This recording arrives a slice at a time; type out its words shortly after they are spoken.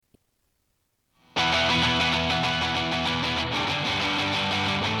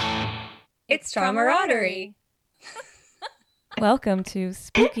It's Camaraderie. Welcome to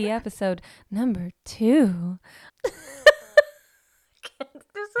spooky episode number 2.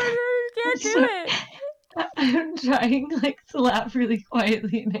 Can't do it. I'm trying to laugh really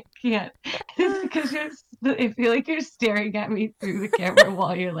quietly and I can't. It's because I feel like you're staring at me through the camera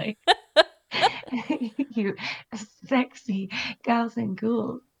while you're like, you sexy gals and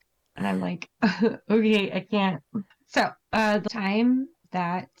ghouls. And I'm like, okay, I can't. So the time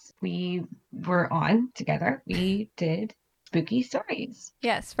that we were on together, we did spooky stories.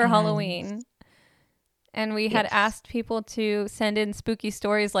 Yes, for Halloween. And we had asked people to send in spooky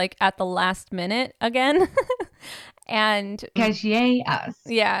stories at the last minute again. And because yay us.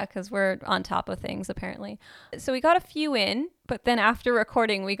 Yeah, because we're on top of things apparently. So we got a few in, but then after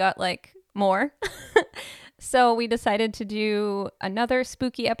recording we got more. So we decided to do another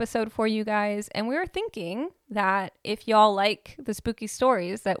spooky episode for you guys. And we were thinking that if y'all like the spooky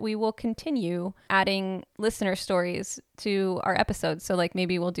stories, that we will continue adding listener stories to our episodes. So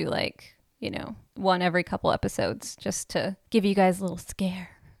maybe we'll do one every couple episodes just to give you guys a little scare.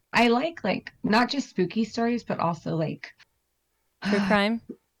 I like not just spooky stories, but also true crime.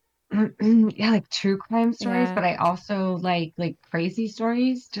 Yeah, true crime stories. Yeah. But I also like crazy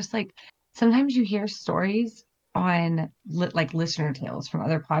stories. Just sometimes you hear stories on listener tales from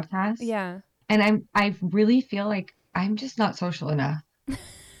other podcasts. Yeah. And I really feel like I'm just not social enough.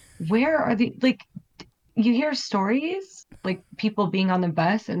 Where are the you hear stories people being on the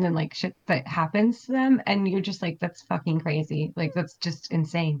bus and then shit that happens to them and you're just that's fucking crazy. That's just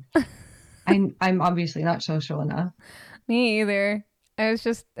insane. I'm obviously not social enough. Me either. I was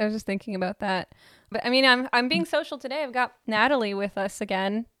just thinking about that. But I mean, I'm being social today. I've got Natalie with us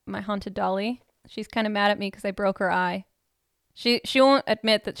again, my haunted dolly. She's kind of mad at me because I broke her eye. She won't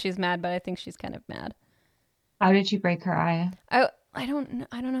admit that she's mad, but I think she's kind of mad. How did you break her eye? I don't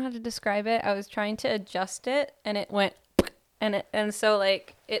know how to describe it. I was trying to adjust it and it went and so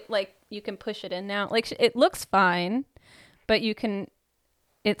you can push it in now. It looks fine, but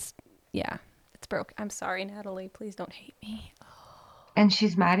it's broke. I'm sorry, Natalie. Please don't hate me. And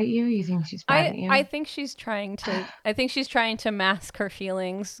she's mad at you? You think she's mad at you? I think she's trying to mask her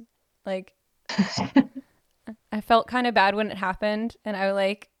feelings. I felt kind of bad when it happened and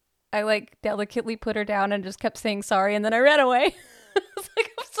I delicately put her down and just kept saying sorry and then I ran away. I was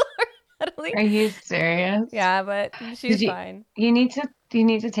I'm sorry, Natalie. Are you serious? Yeah, but she's fine. You need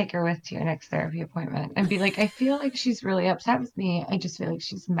to take her to your next therapy appointment and be I feel like she's really upset with me. I just feel like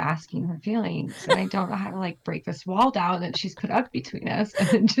she's masking her feelings and I don't know how to break this wall down that she's put up between us, and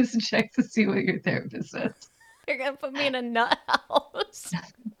then just check to see what your therapist says. You're gonna put me in a nut house.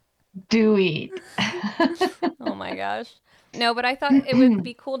 Do it. Oh my gosh. No, but I thought it would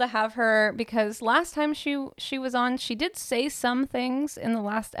be cool to have her because last time she was on, she did say some things in the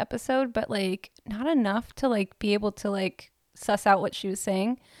last episode, but not enough to be able to suss out what she was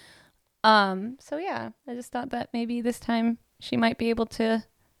saying. So yeah, I just thought that maybe this time she might be able to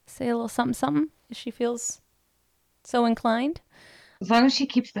say a little something if she feels so inclined. As long as she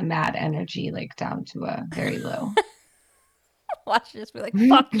keeps the mad energy down to a very low. Watch her just be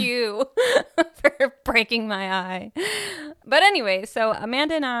fuck you for breaking my eye. But anyway, so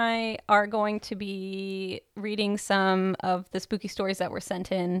Amanda and I are going to be reading some of the spooky stories that were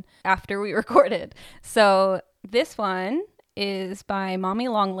sent in after we recorded. So this one is by Mommy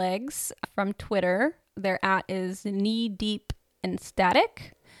Longlegs from Twitter. Their @ is knee deep and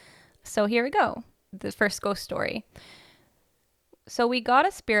static. So here we go. The first ghost story. So we got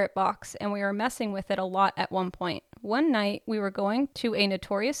a spirit box and we were messing with it a lot at one point. One night we were going to a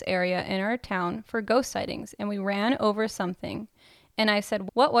notorious area in our town for ghost sightings and we ran over something. And I said,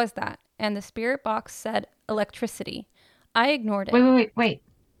 "What was that?" And the spirit box said electricity. I ignored it. Wait.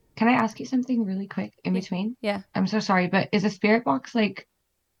 Can I ask you something really quick in between? Yeah. I'm so sorry, but is a spirit box the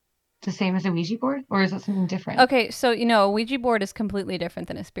same as a Ouija board or is that something different? Okay, so a Ouija board is completely different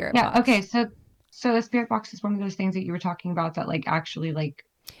than a spirit box. Yeah, okay, so a spirit box is one of those things that you were talking about that actually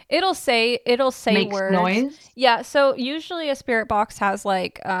it'll say makes words. Noise. Yeah, so usually a spirit box has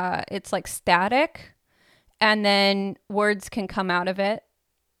it's static and then words can come out of it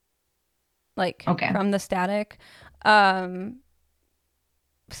from the static. I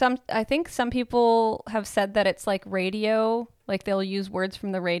think some people have said that it's radio, they'll use words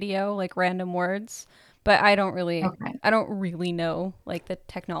from the radio, random words, but I don't really know the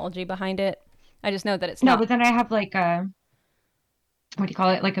technology behind it. I just know that it's not. No, but then I have a what do you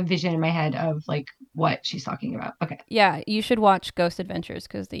call it? A vision in my head of what she's talking about. Okay. Yeah, you should watch Ghost Adventures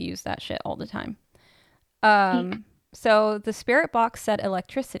because they use that shit all the time. So the spirit box said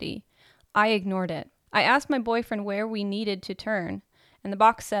electricity. I ignored it. I asked my boyfriend where we needed to turn, and the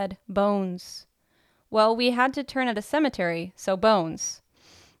box said, "Bones." Well, we had to turn at a cemetery, so bones.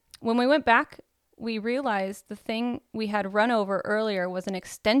 When we went back, we realized the thing we had run over earlier was an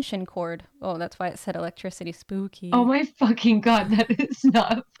extension cord. Oh, that's why it said electricity. Oh Spooky. my fucking God, that is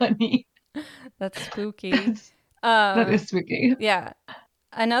not funny. That's spooky. That's, that is spooky. Yeah.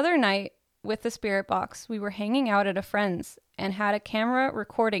 Another night with the spirit box, we were hanging out at a friend's and had a camera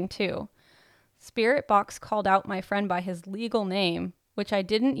recording too. Spirit box called out my friend by his legal name, which I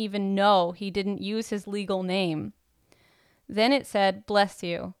didn't even know he didn't use his legal name. Then it said, "Bless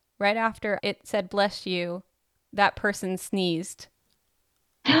you." Right after it said, "Bless you," that person sneezed.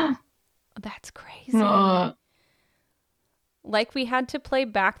 That's crazy. Like we had to play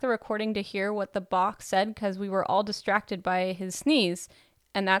back the recording to hear what the box said because we were all distracted by his sneeze.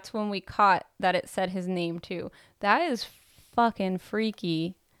 And that's when we caught that it said his name too. That is fucking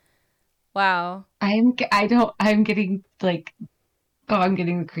freaky. Wow. I'm getting like, oh, I'm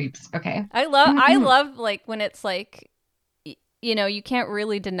getting the creeps. Okay. I love like when it's like, you know, you can't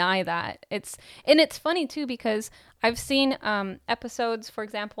really deny that. It's funny too because I've seen episodes, for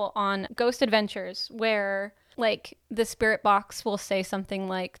example, on Ghost Adventures where like the spirit box will say something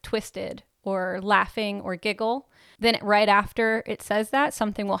like twisted or laughing or giggle. Then right after it says that,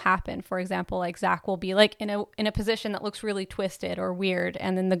 something will happen. For example, like Zach will be like in a position that looks really twisted or weird,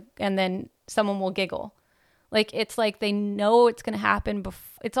 and then someone will giggle. Like it's like they know it's gonna happen.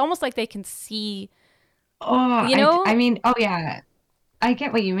 It's almost like they can see. Oh, You know, I mean, oh yeah, I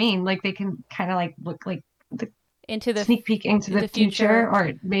get what you mean. Like they can kind of like look like the into the sneak peek into the future,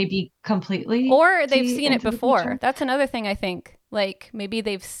 or maybe completely, or they've seen it into the before. future. That's another thing I think. Like maybe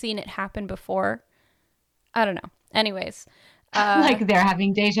they've seen it happen before. I don't know. Anyways, Like they're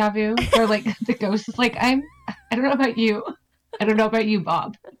having deja vu, or like the ghost is like, I don't know about you, I don't know about you,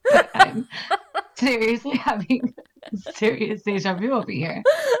 Bob, but I'm seriously having serious deja vu over here.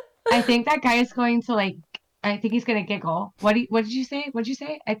 I think that guy is going to like. I think he's gonna giggle. What did you say? What did you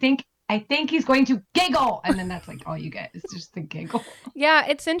say? I think he's going to giggle, and then that's like all you get is just the giggle. yeah,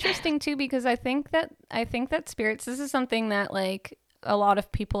 it's interesting too because I think that spirits. This is something that like a lot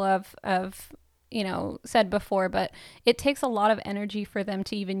of people have you know said before, but it takes a lot of energy for them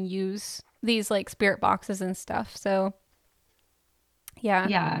to even use these like spirit boxes and stuff. So yeah,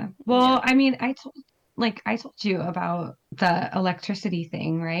 Yeah. Well, I mean, I told you about the electricity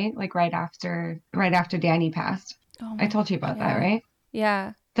thing, right? Like right after Danny passed. oh I my told you gosh, about that, yeah, right?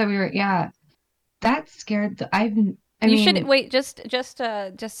 yeah. So we were, yeah. That scared I You should mean, wait just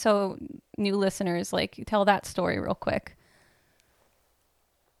so new listeners like tell that story real quick.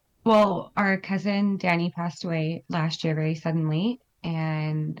 well, our cousin Danny passed away last year very suddenly,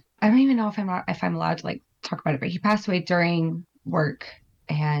 and I don't even know if I'm allowed to like talk about it, but he passed away during work,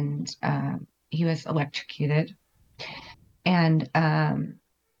 and he was electrocuted, and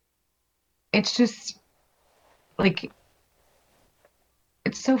it's just like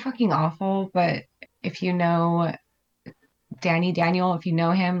it's so fucking awful. But if you know Daniel, if you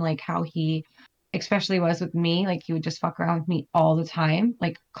know him, like how he especially was with me, like he would just fuck around with me all the time,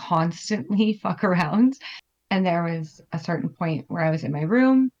 like constantly fuck around. And there was a certain point where I was in my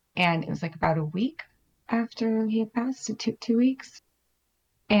room, and it was like about a week after he had passed, so 2 weeks.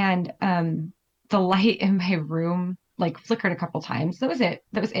 And the light in my room like flickered a couple times. That was it.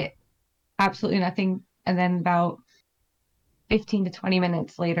 That was it. Absolutely nothing. And then about 15 to 20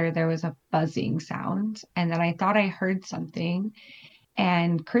 minutes later, there was a buzzing sound. And then I thought I heard something.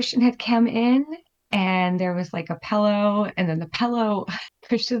 And Christian had come in, and there was like a pillow. And then the pillow,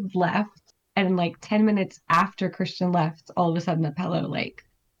 Christian left. And like 10 minutes after Christian left, all of a sudden the pillow like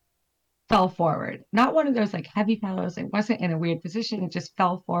fell forward. Not one of those like heavy pillows. It wasn't in a weird position. It just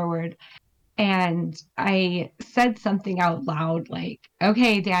fell forward. And I said something out loud like,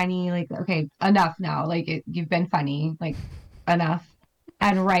 okay, Danny, like, okay, enough now. Like, you've been funny, like, enough.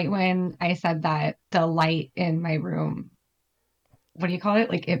 And right when I said that, the light in my room, what do you call it?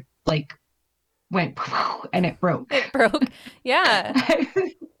 Like, it like went and it broke. It broke. Yeah.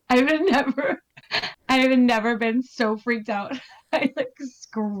 I've never, I've never been so freaked out. I like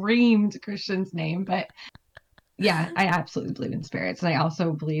screamed Christian's name, but yeah, I absolutely believe in spirits. And I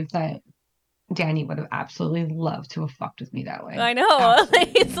also believe that Danny would have absolutely loved to have fucked with me that way. I know.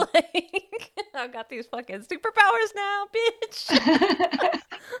 Absolutely. He's like, I've got these fucking superpowers now, bitch.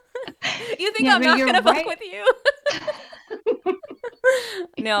 You think Yeah, I'm but not you're gonna fuck right. with you?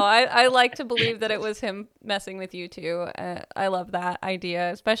 No, I like to believe that it was him messing with you too. I love that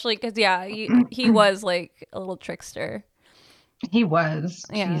idea, especially because yeah, he was like a little trickster. He was.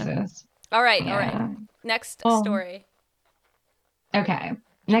 Yeah. Jesus. All right, all right. Yeah. Next Well, story. okay. You go.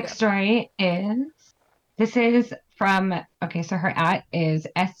 Next story is This is from, okay, so her at is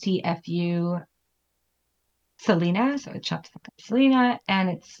STFU Selena. So it's shut the fuck up, Selena. And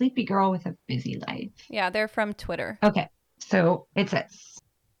it's Sleepy Girl with a Busy Life. Yeah, they're from Twitter. Okay. So it says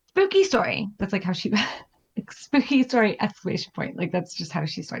spooky story. That's like how she, like, spooky story exclamation point. Like that's just how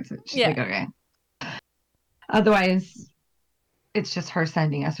she starts it. She's Yeah. like, okay. Otherwise, it's just her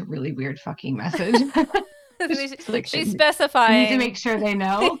sending us a really weird fucking message. Like, She's I need to specifying. make sure they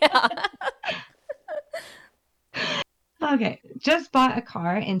know. Yeah. Okay. Just bought a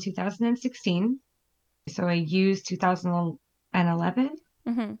car in 2016. So I used 2011.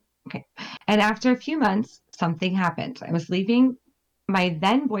 Mm-hmm. Okay. And after a few months, something happened. I was leaving my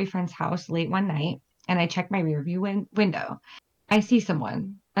then boyfriend's house late one night and I checked my rearview window. I see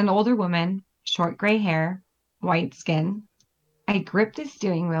someone, an older woman, short gray hair, white skin. I grip the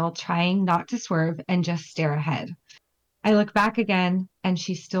steering wheel, trying not to swerve and just stare ahead. I look back again and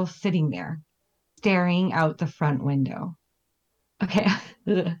she's still sitting there, staring out the front window. Okay.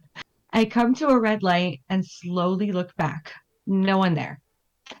 I come to a red light and slowly look back. No one there.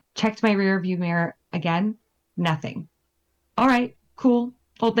 Checked my rear view mirror again. Nothing. All right, cool.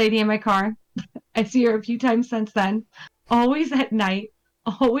 Old lady in my car. I see her a few times since then. Always at night.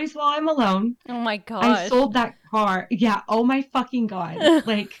 Always while I'm alone. Oh my I gosh. sold that car. Yeah. Oh my fucking God.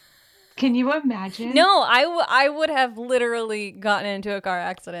 Like, can you imagine? No, I would have literally gotten into a car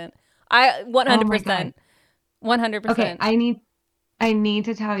accident. I 100%. 100%. Okay, I need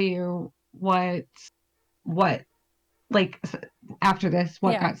to tell you what like after this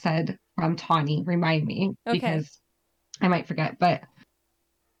what Yeah. got said from Tawny. Remind me Okay. because I might forget. But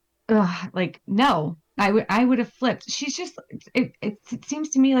like no, I would have flipped. She's just it seems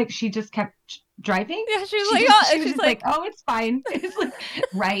to me like she just kept driving. Yeah, she was She like, just oh, she was she's just like, like, oh, it's fine. It's like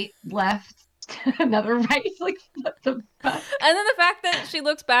right, left, another right. Like what the fuck? and then the fact that she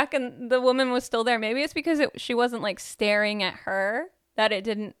looks back and the woman was still there. Maybe it's because she wasn't like staring at her that it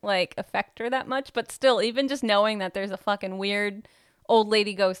didn't like affect her that much. But still, even just knowing that there's a fucking weird old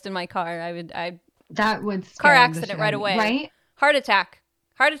lady ghost in my car, I That would car scare the accident shit right out of me, away. right? Heart attack,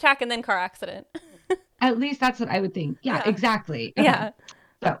 and then car accident. At least that's what I would think. Yeah, Yeah. exactly. Okay. Yeah.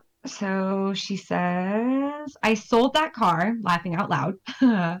 So she says, I sold that car, laughing out loud,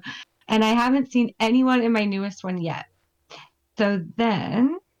 and I haven't seen anyone in my newest one yet. So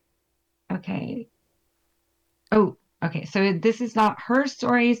then, okay. Oh, okay. So this is not her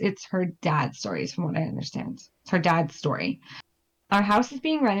stories, it's her dad's stories, from what I understand. It's her dad's story. Our house is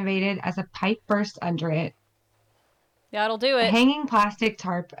being renovated as a pipe burst under it, That'll do it. hanging plastic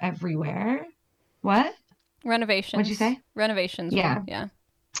tarp everywhere. What? Renovations. What'd you say? Renovations. Yeah. Yeah.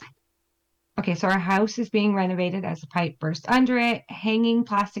 Okay, so our house is being renovated as a pipe burst under it, hanging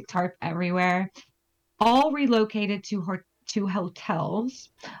plastic tarp everywhere, all relocated to hotels,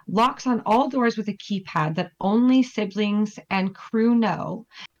 locks on all doors with a keypad that only siblings and crew know.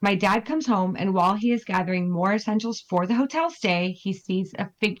 My dad comes home, and while he is gathering more essentials for the hotel stay, he sees a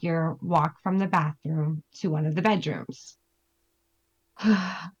figure walk from the bathroom to one of the bedrooms.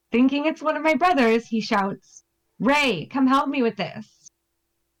 Thinking it's one of my brothers, he shouts, Ray, come help me with this.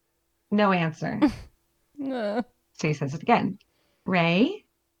 No answer. So he says it again. Ray?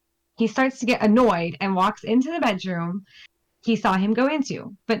 He starts to get annoyed and walks into the bedroom he saw him go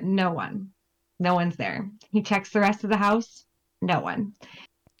into, but no one. No one's there. He checks the rest of the house. No one.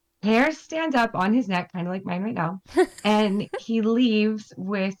 Hair stands up on his neck, kind of like mine right now, and he leaves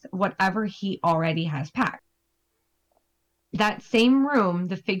with whatever he already has packed. That same room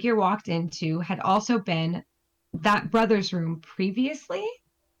the figure walked into had also been that brother's room previously.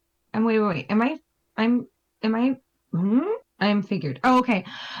 And wait. I'm figured. Oh, okay.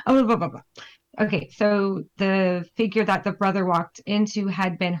 Oh, blah, blah, blah. Okay, so the figure that the brother walked into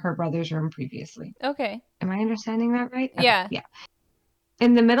had been her brother's room previously. Okay. Am I understanding that right? Okay, Yeah. yeah.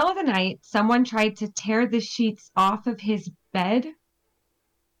 In the middle of the night, someone tried to tear the sheets off of his bed.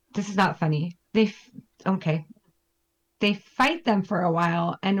 This is not funny. Okay. They fight them for a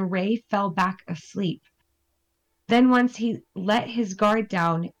while, and Ray fell back asleep. Then once he let his guard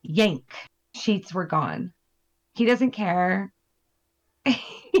down, yank, sheets were gone. He doesn't care.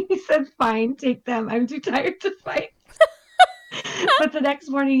 He said, fine, take them. I'm too tired to fight. But the next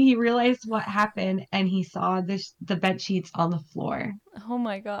morning he realized what happened and he saw the bed sheets on the floor. Oh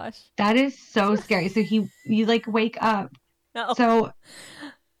my gosh. That is so scary. So you like wake up. No. So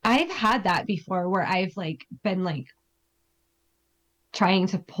I've had that before where I've like been like trying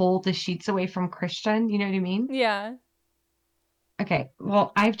to pull the sheets away from Christian. You know what I mean? Yeah. Okay,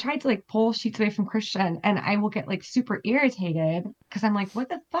 well, I've tried to like pull sheets away from Christian and I will get like super irritated because I'm like, what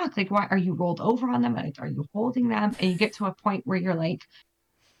the fuck? Like, why are you rolled over on them? Like, are you holding them? And you get to a point where you're like,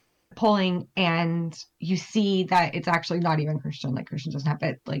 pulling, and you see that it's actually not even Christian. Like Christian doesn't have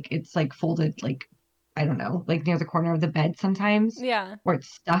it. Like it's like folded, like I don't know, like near the corner of the bed sometimes, Yeah. or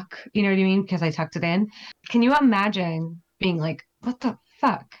it's stuck. You know what I mean? Because I tucked it in. Can you imagine being like, what the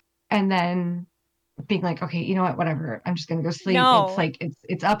fuck? And then being like, okay, you know what, whatever. I'm just gonna go sleep. It's No. like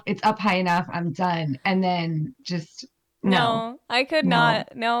it's up high enough. I'm done. And then just no, No, I could no,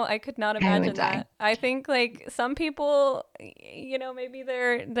 not. No, I could not I would imagine die. that. I think like some people, maybe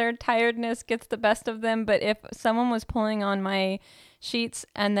their tiredness gets the best of them, but if someone was pulling on my sheets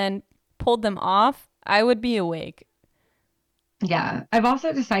and then pulled them off, I would be awake. Yeah, I've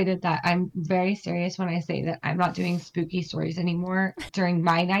also decided that I'm very serious when I say that I'm not doing spooky stories anymore during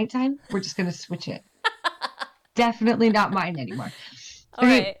my nighttime. We're just gonna switch it. Definitely not mine anymore. All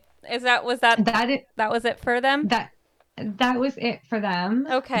Okay, right. Is that was that that it that was it for them? that that was it for them.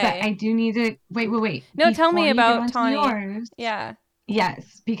 But Okay. I do need to wait. No, tell Before me you get about on to Tawny. yours, Yeah,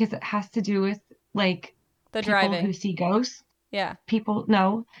 yes, because it has to do with like the people who driving. see ghosts. Yeah. People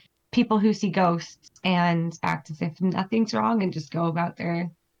no, people who see ghosts and act as if nothing's wrong and just go about their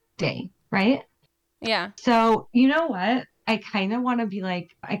day, right? Yeah. So, you know what? I kind of want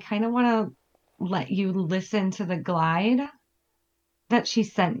to let you listen to the glide that she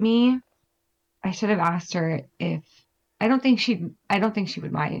sent me. I should have asked her if I don't think she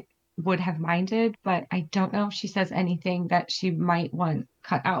would have minded, but I don't know if she says anything that she might want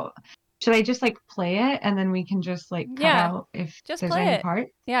cut out. Should I just like play it and then we can just like cut Yeah. out if Just there's play any it. part?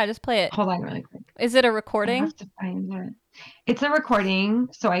 Yeah, just play it. Hold on really quick. Is it a I recording? have to find it. It's a recording,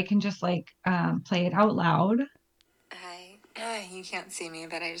 so I can just like play it out loud. Hi. You can't see me,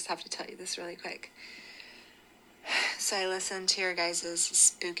 but I just have to tell you this really quick. So I listened to your guys'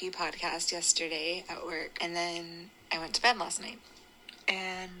 spooky podcast yesterday at work, and then I went to bed last night.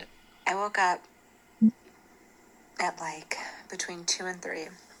 And I woke up at like between 2 and 3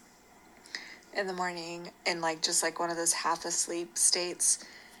 in the morning in like just like one of those half asleep states.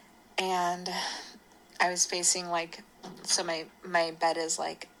 And I was facing like, so my bed is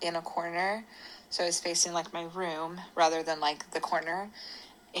like in a corner. So I was facing like my room rather than like the corner,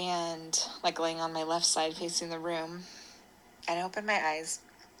 and like laying on my left side facing the room. And I opened my eyes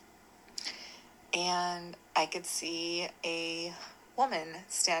and I could see a woman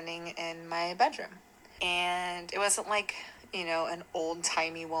standing in my bedroom. And it wasn't like, an old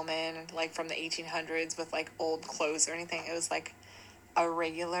timey woman like from the 1800s with like old clothes or anything. It was like a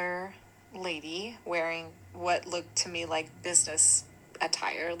regular lady wearing what looked to me like business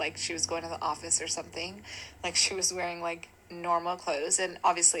attire, like she was going to the office or something. Like she was wearing like normal clothes, and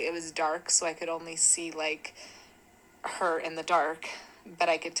obviously it was dark, so I could only see like her in the dark, but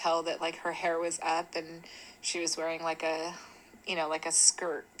I could tell that like her hair was up and she was wearing like a like a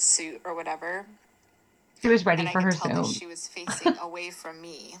skirt suit or whatever. She was ready And I for could her tell that Zoom. she was facing away from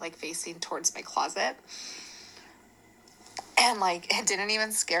me, like facing towards my closet. And like it didn't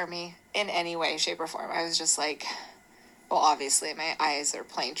even scare me in any way, shape, or form. I was just like, well, obviously my eyes are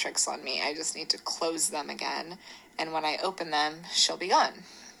playing tricks on me. I just need to close them again. And when I open them, she'll be gone.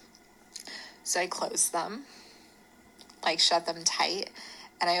 So I closed them, like shut them tight,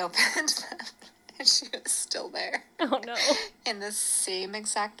 and I opened them, and she was still there. Oh no. In the same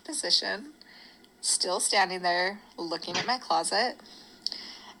exact position, still standing there, looking at my closet.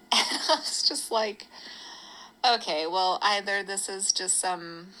 And I was just like, okay, well, either this is just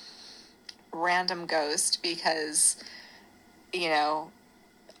some random ghost because,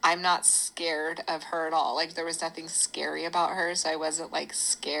 I'm not scared of her at all. Like, there was nothing scary about her, so I wasn't, like,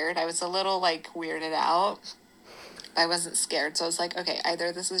 scared. I was a little, like, weirded out. I wasn't scared, so I was like, okay,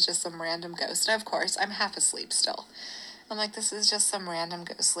 either this is just some random ghost. And, of course, I'm half asleep still. I'm like, this is just some random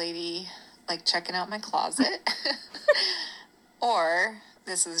ghost lady, like, checking out my closet. Or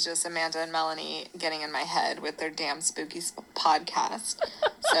this is just Amanda and Melanie getting in my head with their damn spooky podcast.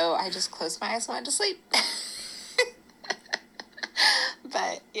 So I just closed my eyes and went to sleep.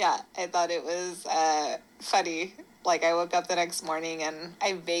 But yeah, I thought it was funny. Like I woke up the next morning and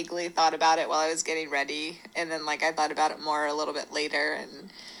I vaguely thought about it while I was getting ready. And then like I thought about it more a little bit later.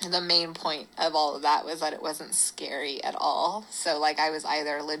 And the main point of all of that was that it wasn't scary at all. So like I was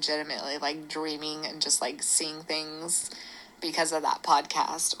either legitimately like dreaming and just like seeing things because of that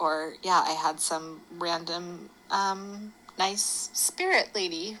podcast, or yeah, I had some random nice spirit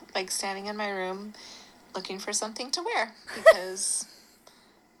lady like standing in my room looking for something to wear because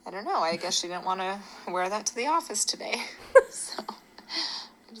I don't know, I guess she didn't want to wear that to the office today. So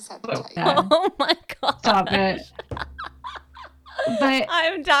I just had to tell you. Yeah. Oh my god. Stop it. But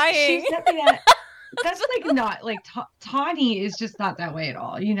I'm dying. she sent me that. That's like not like Tawny is just not that way at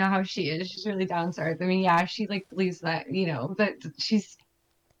all. You know how she is. She's really down to earth. I mean, yeah, she like believes that, that she's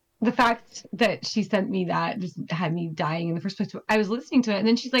the fact that she sent me that just had me dying in the first place. I was listening to it, and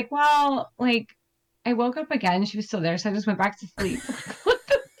then she's like, well, like, I woke up again. She was still there, so I just went back to sleep. What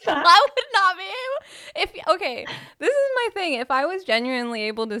the fuck? I would not be able. If okay, this is my thing. If I was genuinely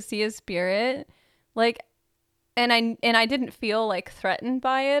able to see a spirit, like, and I didn't feel like threatened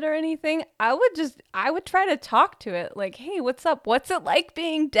by it or anything, I would try to talk to it. Like, hey, what's up? What's it like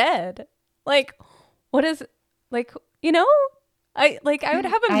being dead? Like, what is like, you know? I would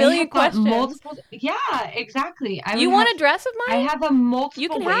have a million questions. Multiple, yeah, exactly. You want a dress of mine? I have a multiple You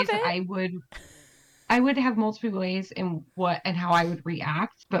can ways have that it. I would have multiple ways in what and how I would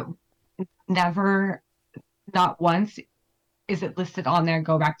react, but never, not once, is it listed on there,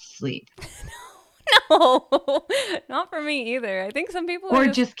 go back to sleep. No, not for me either. I think some people Or are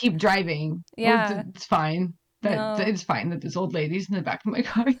just keep driving. Yeah. It's fine. No. It's fine that this old lady's in the back of my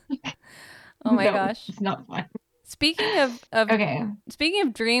car. Oh my No, gosh. it's not fun. Speaking of Okay. speaking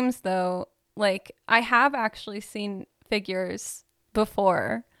of dreams though, like I have actually seen figures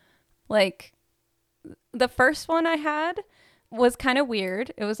before. Like the first one I had was kind of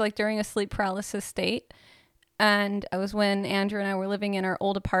weird. It was like during a sleep paralysis state, and it was when Andrew and I were living in our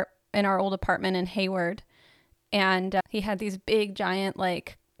old apartment in Hayward, and he had these big giant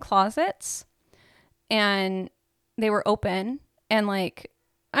like closets, and they were open, and like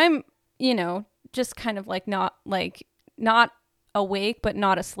I'm, just kind of like not awake but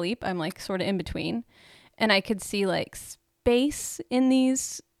not asleep. I'm like sort of in between, and I could see like space in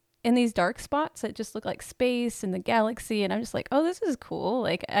these dark spots that just look like space in the galaxy, and I'm just like, oh, this is cool.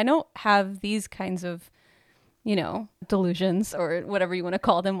 Like I don't have these kinds of delusions or whatever you want to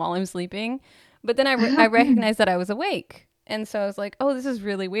call them while I'm sleeping, but then I recognized that I was awake, and so I was like, oh, this is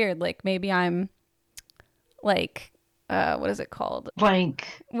really weird. Like maybe I'm like what is it called, Like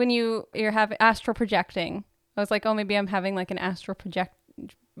when you're having astral projecting. I was like, oh, maybe I'm having like an astral project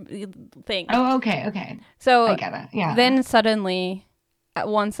thing. Oh, okay. So I get it. Yeah. then suddenly,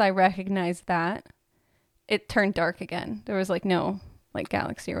 once I recognized that, it turned dark again. There was like no like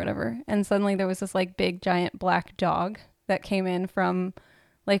galaxy or whatever. And suddenly there was this like big giant black dog that came in from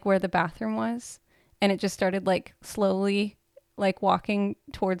like where the bathroom was. And it just started like slowly like walking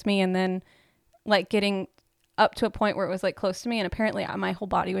towards me, and then like getting up to a point where it was like close to me. And apparently my whole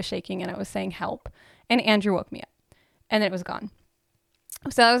body was shaking and I was saying help. And Andrew woke me up, and then it was gone.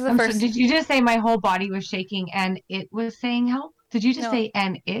 So that was the first. So did you just say my whole body was shaking and it was saying help? Did you just say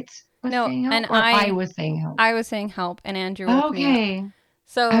and it was saying help? And or I was saying help? I was saying help, and Andrew woke me up.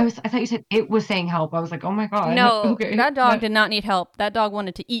 So I thought you said it was saying help. I was like, oh my God. No, okay. That dog did not need help. That dog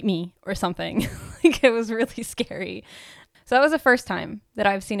wanted to eat me or something. Like it was really scary. So that was the first time that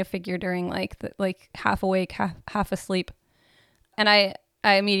I've seen a figure during like half awake, half asleep. And I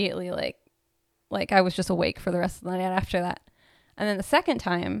immediately like I was just awake for the rest of the night after that. And then the second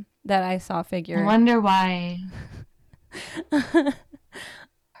time that I saw a figure, I wonder why.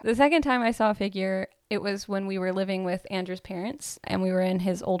 The second time I saw a figure, it was when we were living with Andrew's parents, and we were in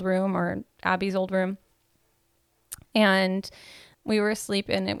his old room, or Abby's old room. And we were asleep,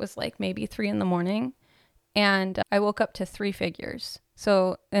 and it was like maybe 3 a.m. And I woke up to 3 figures.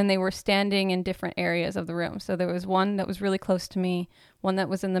 So, and they were standing in different areas of the room. So there was one that was really close to me, one that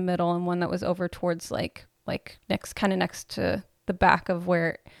was in the middle, and one that was over towards like next to the back of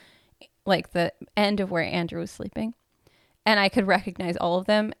where, like the end of where Andrew was sleeping. And I could recognize all of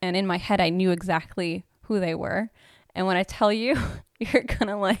them. And in my head, I knew exactly who they were. And when I tell you, you're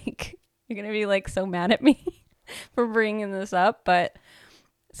gonna be like so mad at me for bringing this up. But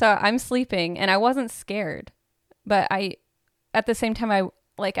so I'm sleeping and I wasn't scared, but at the same time, I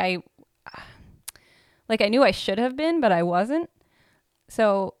knew I should have been, but I wasn't.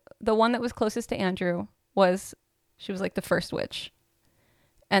 So the one that was closest to Andrew she was like the first witch.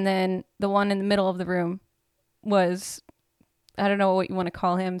 And then the one in the middle of the room was, I don't know what you want to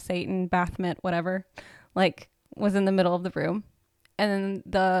call him, Satan, Baphomet, whatever, like was in the middle of the room. And then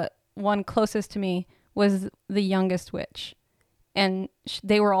the one closest to me was the youngest witch. And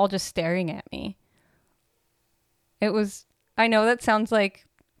they were all just staring at me. I know that sounds like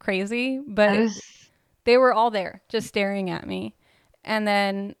crazy, but they were all there just staring at me. And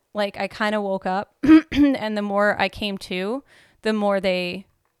then like I kind of woke up and the more I came to, the more they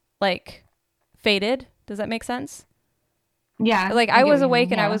like faded. Does that make sense? Yeah. Like I was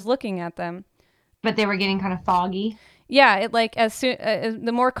awake and I was looking at them. But they were getting kind of foggy. Yeah, it like as soon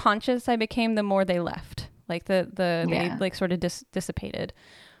the more conscious I became, the more they left. Like they like sort of dissipated.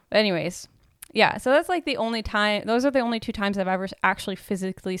 But anyways, yeah. So that's like the only time. Those are the only 2 times I've ever actually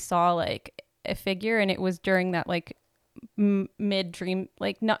physically saw like a figure, and it was during that like mid dream,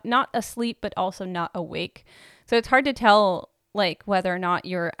 like not asleep but also not awake. So it's hard to tell like whether or not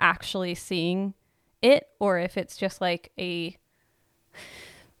you're actually seeing it or if it's just like a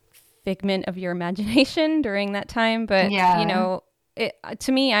figment of your imagination during that time. But you know,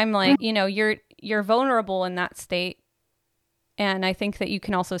 to me, I'm like, you know, you're vulnerable in that state, and I think that you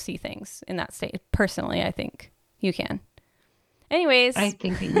can also see things in that state. Personally, I think you can. Anyways, I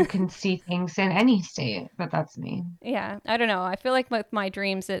think that you can see things in any state, but that's me. Yeah, I don't know. I feel like with my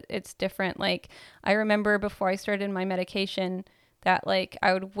dreams, it's different. Like, I remember before I started my medication that, like,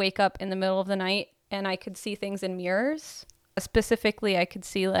 I would wake up in the middle of the night and I could see things in mirrors. Specifically, I could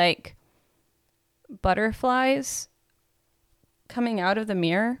see, like, butterflies coming out of the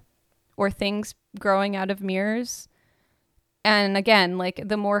mirror or things growing out of mirrors. And again, like,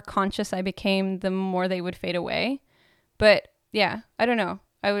 the more conscious I became, the more they would fade away. But yeah, I don't know.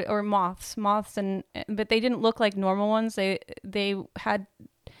 Or moths, and but they didn't look like normal ones. They had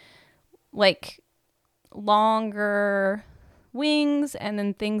like longer wings, and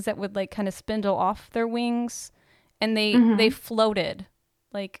then things that would like kind of spindle off their wings, and they floated.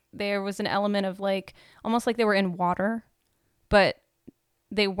 Like there was an element of like almost like they were in water, but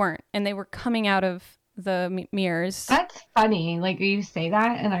they weren't, and they were coming out of the mirrors. That's funny. Like you say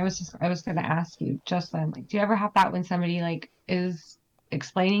that, and I was going to ask you just then. Like, do you ever have that when somebody like is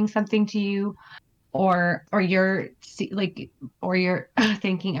explaining something to you, or you're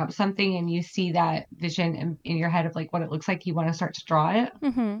thinking up something and you see that vision in your head of like what it looks like, you want to start to draw it?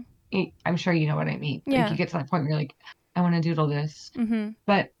 I'm sure you know what I mean. Yeah. Like you get to that point where you're like, I want to doodle this.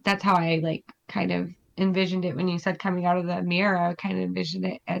 But that's how I like kind of envisioned it when you said coming out of the mirror. I kind of envisioned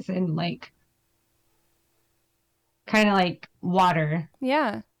it as in like kind of like water.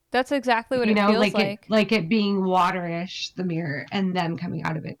 Yeah, that's exactly what it feels like it being waterish, the mirror, and them coming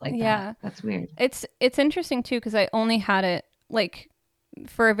out of it like that. That's weird. It's interesting too because I only had it like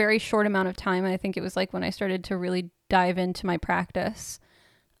for a very short amount of time. I think it was like when I started to really dive into my practice.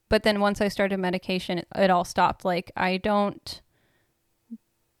 But then once I started medication, it all stopped. Like I don't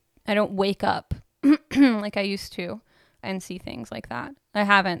wake up like I used to and see things like that. I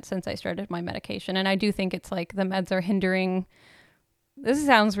haven't since I started my medication. And I do think it's like the meds are hindering. This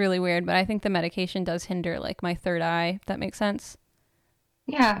sounds really weird, but I think the medication does hinder like my third eye, if that makes sense.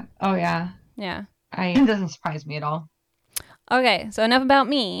 Yeah. Oh, yeah. Yeah. It doesn't surprise me at all. Okay, so enough about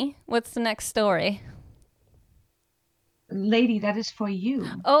me. What's the next story? Lady, that is for you.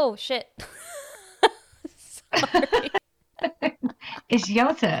 Oh, shit. Sorry. It's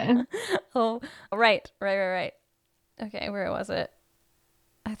your turn. Oh, right. Okay, where was it?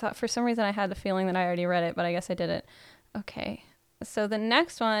 I thought for some reason I had the feeling that I already read it, but I guess I didn't. Okay. So the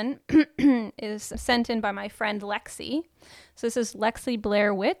next one is sent in by my friend Lexi. So this is Lexi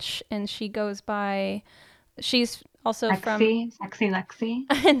Blair Witch, and she goes by, she's also Sexy Lexi.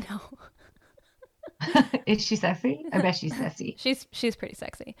 I know. Is she sexy? I bet she's sexy. She's pretty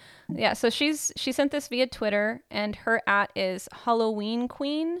sexy. Yeah, so she sent this via Twitter, and her @ is Halloween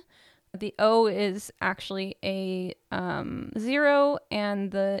Queen. The O is actually a 0,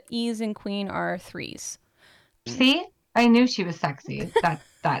 and the E's in Queen are 3s. See? I knew she was sexy.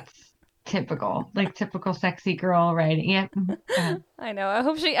 That's typical. Like typical sexy girl writing. Yeah. I know. I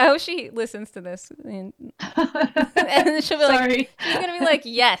hope she listens to this. And she'll be like, she's going to be like,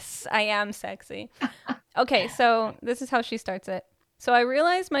 yes, I am sexy. Okay, so this is how she starts it. So I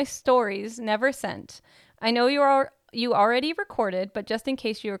realized my stories never sent. I know you already recorded, but just in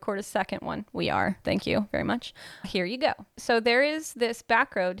case you record a second one, we are. Thank you very much. Here you go. So there is this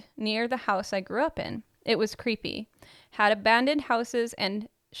back road near the house I grew up in. It was creepy. Had abandoned houses and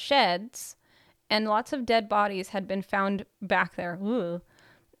sheds, and lots of dead bodies had been found back there. Ooh.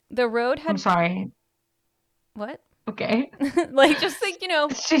 The road had... I'm sorry. What? Okay. Like, just like, you know...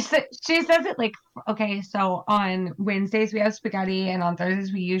 She says it like, okay, so on Wednesdays we have spaghetti, and on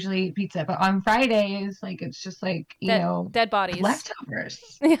Thursdays we usually eat pizza, but on Fridays, like, it's just like, you know... Dead bodies.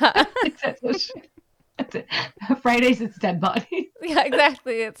 Leftovers. Yeah. Fridays it's dead bodies. Yeah,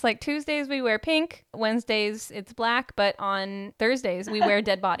 exactly. It's like Tuesdays we wear pink, Wednesdays it's black, but on Thursdays we wear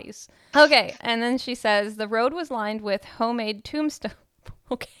dead bodies. Okay, and then she says the road was lined with homemade tombstones.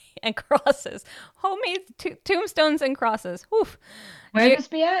 Okay, and crosses. Homemade tombstones and crosses. Oof. Where would this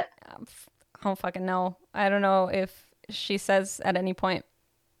be at? I don't fucking know. I don't know if she says at any point.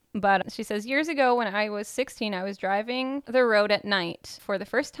 But she says, years ago when I was 16, I was driving the road at night for the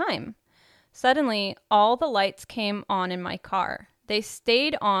first time. Suddenly, all the lights came on in my car. They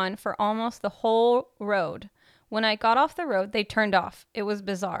stayed on for almost the whole road. When I got off the road, they turned off. It was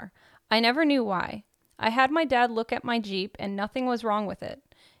bizarre. I never knew why. I had my dad look at my Jeep, and nothing was wrong with it.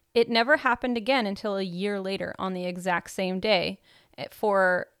 It never happened again until a year later on the exact same day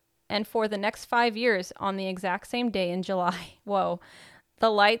and for the next 5 years on the exact same day in July. Whoa. The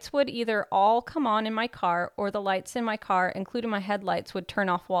lights would either all come on in my car or the lights in my car, including my headlights, would turn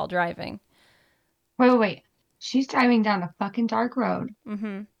off while driving. Wait. She's driving down a fucking dark road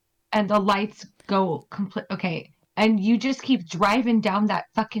Mm-hmm. and the lights go complete. Okay. And you just keep driving down that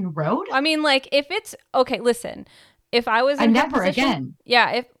fucking road? I mean, like, if it's okay, listen. If I was in And her never position, again.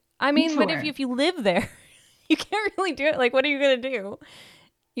 yeah. But Sure. if you live there, you can't really do it. Like, what are you gonna do?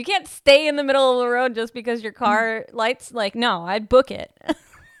 You can't stay in the middle of the road just because your car lights. Like, no, I'd book it.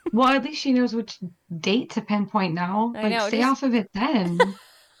 Well, at least she knows which date to pinpoint now. I Like, know, stay just- off of it then.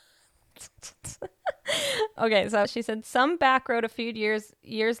 Okay, so she said, some back road a few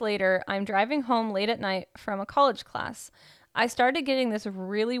years later, I'm driving home late at night from a college class. I started getting this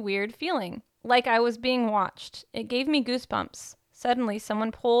really weird feeling, like I was being watched. It gave me goosebumps. Suddenly,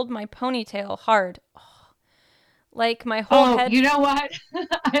 someone pulled my ponytail hard. Oh, like my whole head. You know what?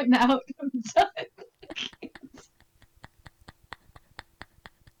 I'm out. I'm done.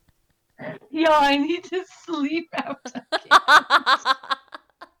 Yo, I need to sleep after.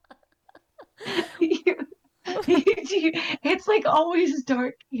 It's like always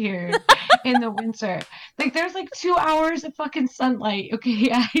dark here in the winter. Like there's like 2 hours of fucking sunlight. Okay,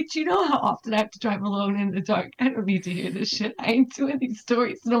 do you know how often I have to drive alone in the dark? I don't need to hear this shit. I ain't doing these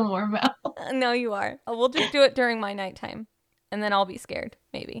stories no more, Mel. No, you are. We'll just do it during my nighttime, and then I'll be scared,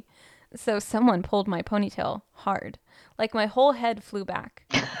 maybe. So someone pulled my ponytail hard, like my whole head flew back.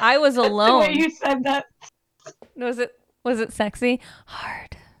 I was alone. The way you said that, Was it sexy?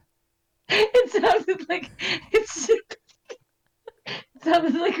 Hard. it sounded like it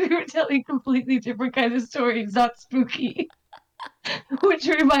sounded like we were telling completely different kind of stories, not spooky. Which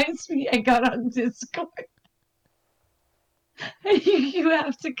reminds me, I got on Discord. You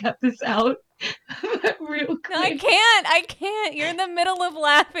have to cut this out real quick. No, I can't. You're in the middle of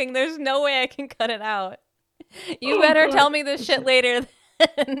laughing. There's no way I can cut it out. You better God. tell me this shit later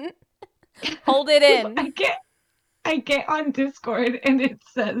then. Hold it in. I get on Discord and it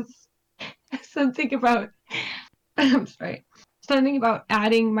says something about I'm sorry. Something about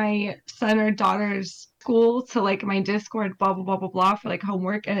adding my son or daughter's school to like my Discord, blah blah blah blah blah for like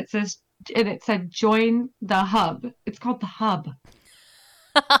homework, and it said join the hub. It's called the hub.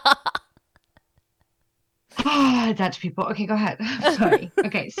 Dutch people. Okay, go ahead. Sorry.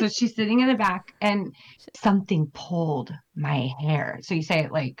 Okay, so she's sitting in the back and something pulled my hair. So you say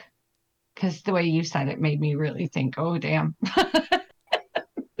it like, because the way you said it made me really think, oh damn.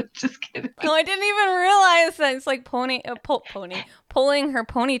 Just kidding. No, I didn't even realize that it's like pulling her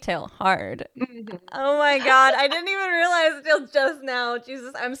ponytail hard. Oh my god, I didn't even realize till just now.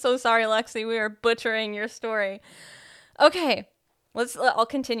 Jesus, I'm so sorry, Lexi. We are butchering your story. Okay, I'll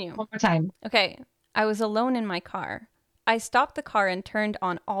continue. One more time. Okay, I was alone in my car. I stopped the car and turned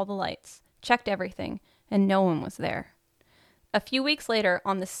on all the lights, checked everything, and no one was there. A few weeks later,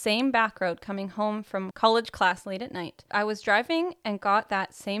 on the same back road coming home from college class late at night, I was driving and got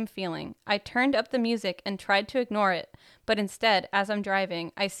that same feeling. I turned up the music and tried to ignore it, but instead, as I'm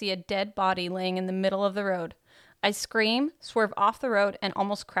driving, I see a dead body laying in the middle of the road. I scream, swerve off the road, and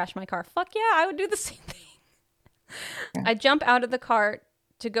almost crash my car. Fuck yeah, I would do the same thing. Yeah. I jump out of the car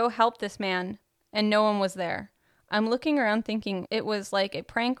to go help this man, and no one was there. I'm looking around thinking it was like a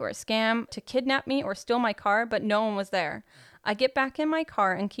prank or a scam to kidnap me or steal my car, but no one was there. I get back in my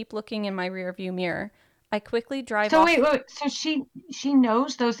car and keep looking in my rearview mirror. I quickly drive off. Wait. So she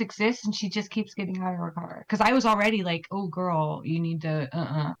knows those exist and she just keeps getting out of her car. Because I was already like, oh girl, you need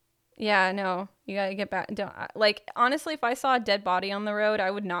to Yeah, no, you gotta get back. Like, honestly, if I saw a dead body on the road, I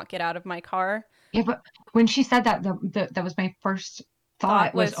would not get out of my car. Yeah, but when she said that, that was my first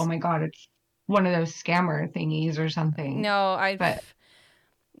thought was, oh my god, it's one of those scammer thingies or something. No, But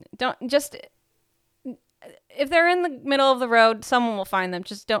don't just. If they're in the middle of the road, someone will find them.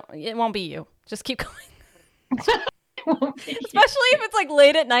 Just don't. It won't be you. Just keep going. Especially if it's like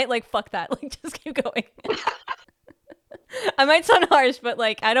late at night. Like fuck that. Like just keep going. I might sound harsh, but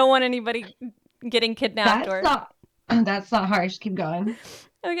like I don't want anybody getting kidnapped. That's not harsh. Keep going.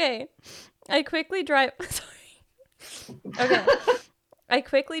 Okay. I quickly drive. Sorry. Okay. I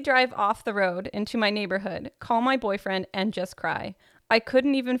quickly drive off the road into my neighborhood, call my boyfriend, and just cry. I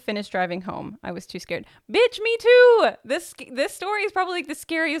couldn't even finish driving home. I was too scared. Bitch, me too. This story is probably like the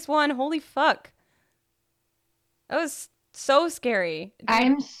scariest one. Holy fuck. That was so scary.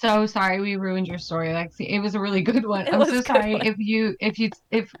 I'm so sorry we ruined your story, Lexi. It was a really good one. I'm so sorry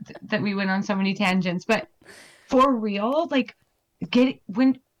if that we went on so many tangents, but for real, like the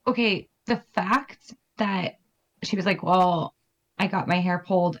fact that she was like, well, I got my hair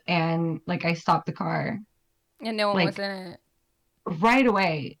pulled and like I stopped the car. And no one was in it. right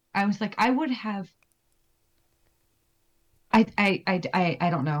away, I was like, I would have, I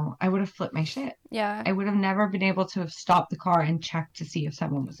don't know. I would have flipped my shit. Yeah. I would have never been able to have stopped the car and checked to see if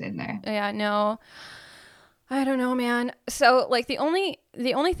someone was in there. Yeah, no. I don't know, man. So like the only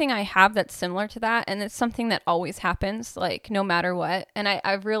thing I have that's similar to that, and it's something that always happens, like no matter what. And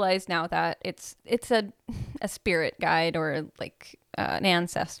I've realized now that it's a spirit guide or like an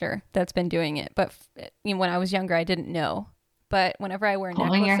ancestor that's been doing it. But when I was younger, I didn't know. But whenever I wear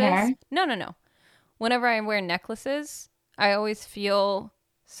Pulling necklaces, your hair? no. Whenever I wear necklaces, I always feel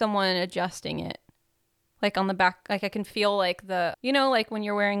someone adjusting it. Like on the back, like I can feel like like when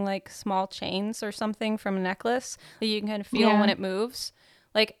you're wearing like small chains or something from a necklace, that you can kind of feel Yeah. when it moves.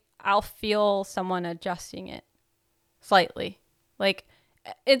 Like I'll feel someone adjusting it slightly. Like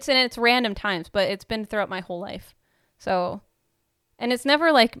it's random times, but it's been throughout my whole life. So, and it's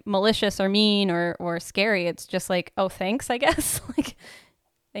never like malicious or mean or scary. It's just like, oh, thanks, I guess. Like,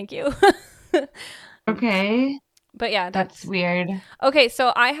 thank you. Okay. But yeah, That's weird. okay.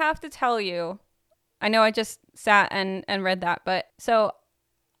 So I have to tell you, I know I just sat and read that, but so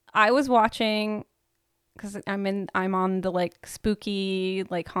I was watching because I'm on the like spooky,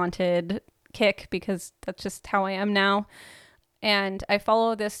 like haunted kick because that's just how I am now. And I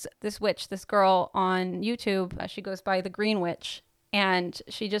follow this witch, this girl on YouTube. She goes by the Green Witch, and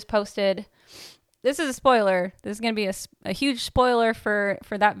she just posted. This is a spoiler. This is going to be a huge spoiler for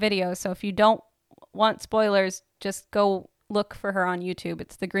that video. So if you don't want spoilers, just go look for her on YouTube.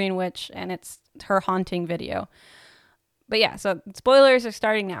 It's the Green Witch, and it's her haunting video. But yeah, so spoilers are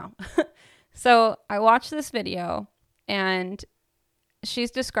starting now. So I watched this video, and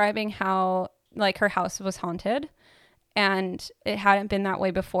she's describing how like her house was haunted, and it hadn't been that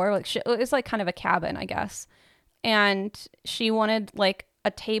way before. Like it was like kind of a cabin, I guess. And she wanted like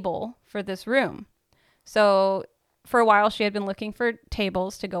a table for this room. So for a while, she had been looking for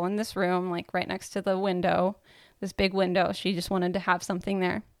tables to go in this room, like right next to the window, this big window. She just wanted to have something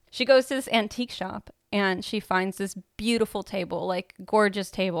there. She goes to this antique shop and she finds this beautiful table, like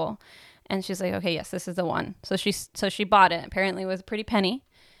gorgeous table. And she's like, okay, yes, this is the one. So she bought it. Apparently it was a pretty penny.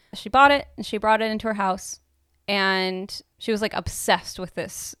 She bought it and she brought it into her house. And she was like obsessed with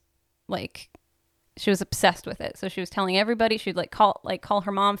this. Like she was obsessed with it. So she was telling everybody. She'd call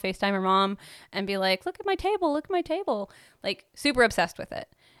her mom, FaceTime her mom, and be like, look at my table. Like super obsessed with it.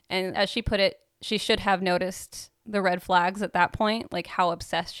 And as she put it, she should have noticed the red flags at that point, like how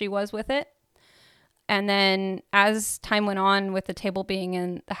obsessed she was with it. And then as time went on with the table being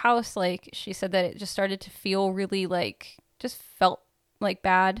in the house, like she said that it just started to feel really just felt like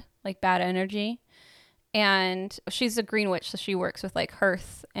bad energy. And she's a green witch, so she works with like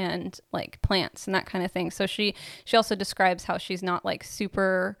hearth and like plants and that kind of thing. So she also describes how she's not like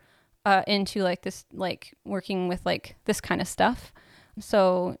super into like this, like working with like this kind of stuff.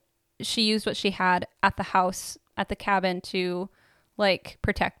 So she used what she had at the house, at the cabin, to like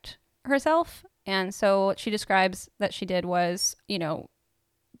protect herself. And so what she describes that she did was,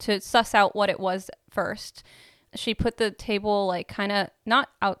 to suss out what it was first. She put the table like kind of not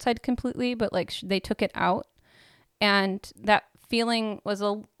outside completely, but like they took it out, and that feeling was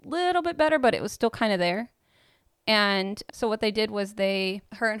a little bit better, but it was still kind of there. And so what they did was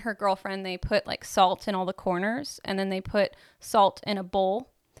her and her girlfriend, they put like salt in all the corners, and then they put salt in a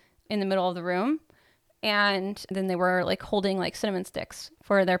bowl in the middle of the room. And then they were like holding like cinnamon sticks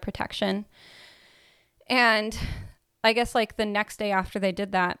for their protection. And I guess like the next day after they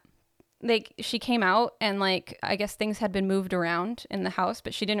did that, she came out and like I guess things had been moved around in the house,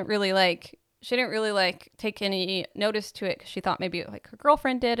 but she didn't really take any notice to it because she thought maybe like her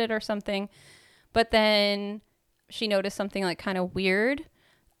girlfriend did it or something. But then she noticed something like kind of weird,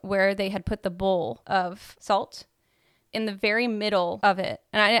 where they had put the bowl of salt in the very middle of it.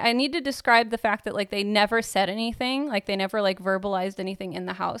 And I need to describe the fact that like they never said anything, like they never like verbalized anything in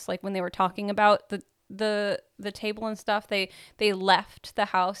the house. Like when they were talking about the table and stuff, they left the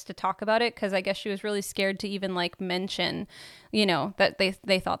house to talk about it because I guess she was really scared to even like mention, that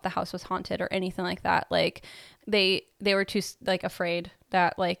they thought the house was haunted or anything like that. Like they were too like afraid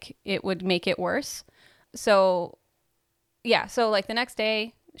that like it would make it worse. So yeah, so like the next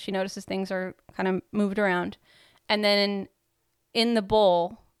day she notices things are kind of moved around, and then in the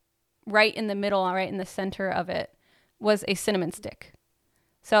bowl, right in the middle, right in the center of it, was a cinnamon stick.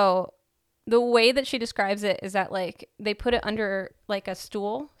 So the way that she describes it is that like they put it under like a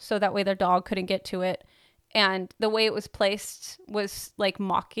stool so that way their dog couldn't get to it. And the way it was placed was like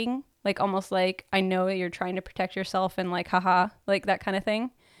mocking, like almost like, I know you're trying to protect yourself and like, haha, like that kind of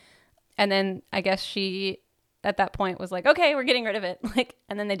thing. And then I guess she at that point was like, okay, we're getting rid of it. Like,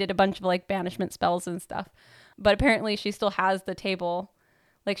 and then they did a bunch of like banishment spells and stuff. but apparently she still has the table.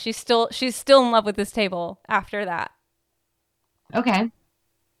 Like she's still in love with this table after that. Okay.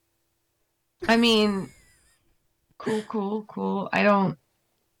 I mean, cool.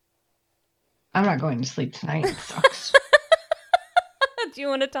 I'm not going to sleep tonight. It sucks. Do you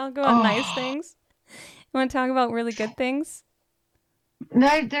want to talk about nice Oh. things? You want to talk about really good things?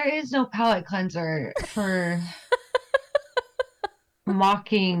 No, there is no palate cleanser for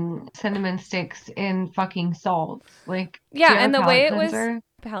mocking cinnamon sticks in fucking salt. Like, Yeah, do you have and a the palate way cleanser? it was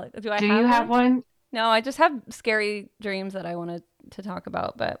palette. Do I Do have you have one? No, I just have scary dreams that I wanted to talk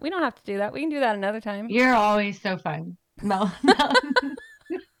about, but we don't have to do that. We can do that another time. You're always so fun.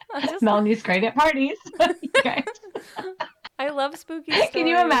 Just, Melanie's great at parties. You guys. I love spooky stories. Can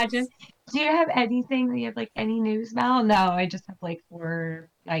you imagine? Do you have anything? Do you have like any news, Mel? No, I just have like 4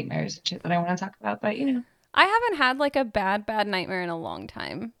 nightmares and shit that I want to talk about, but you know. I haven't had like a bad nightmare in a long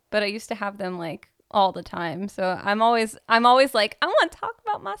time, but I used to have them like all the time. So I'm always like, I want to talk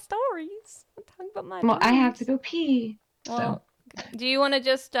about my stories. I want to talk about my Well, I have to dreams. go pee. Well, do you want to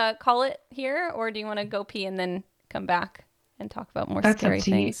just call it here, or do you want to go pee and then come back and talk about more That's up scary to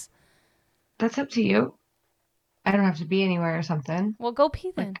you. things? That's up to you. I don't have to be anywhere or something. Well, go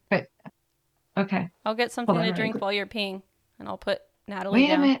pee then. But okay. I'll get something Hold on, to drink right. while you're peeing, and I'll put Natalie Wait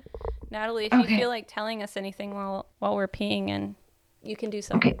a down. minute. Natalie, if Okay. you feel like telling us anything while we're peeing, and you can do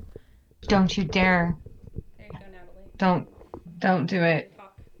so. Okay. Don't you dare. There you go, Natalie. Don't do it.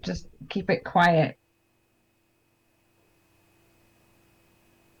 Talk. Just keep it quiet.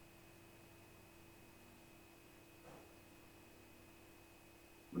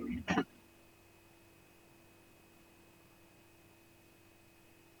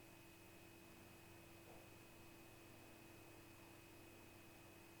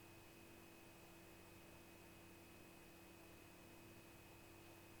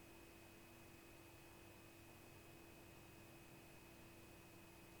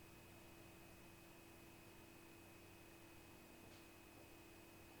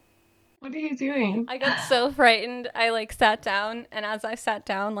 What are you doing? I got so frightened. I like sat down, and as I sat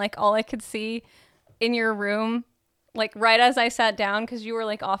down, like all I could see in your room, like right as I sat down, because you were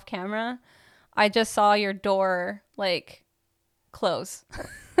like off camera, I just saw your door like close,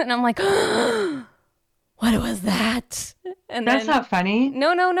 and I'm like, what was that? And That's then, not funny.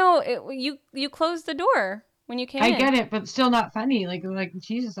 No. You closed the door when you came I in. get it, but still not funny. Like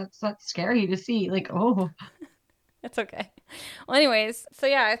Jesus, that's scary to see. Like, oh. It's okay. Well, anyways, so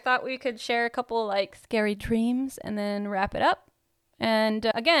yeah, I thought we could share a couple like scary dreams and then wrap it up. And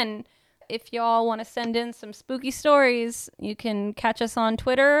again, if y'all want to send in some spooky stories, you can catch us on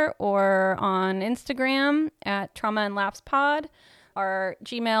Twitter or on Instagram at Trauma and Laughs Pod. Our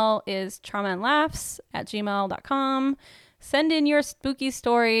Gmail is traumaandlaughs@gmail.com. Send in your spooky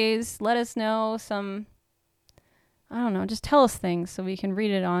stories. Let us know some, I don't know, just tell us things so we can read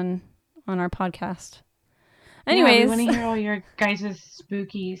it on our podcast. Anyways, Yeah, we want to hear all your guys'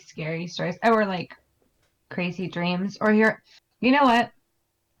 spooky, scary stories, or like crazy dreams, or your. You know what?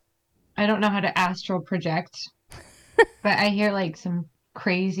 I don't know how to astral project, but I hear like some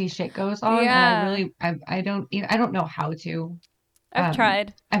crazy shit goes on, Yeah. and I don't know how to. I've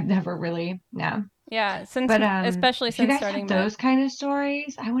tried. I've never really, yeah. Yeah, especially if you since guys starting have those kind of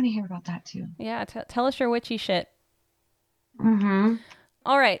stories, I want to hear about that too. Yeah, tell us your witchy shit. Mm-hmm.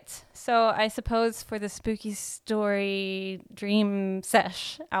 All right, so I suppose for the spooky story dream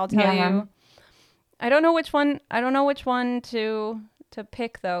sesh, I'll tell you. I don't know which one to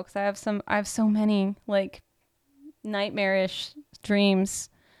pick though, because I have so many like nightmarish dreams.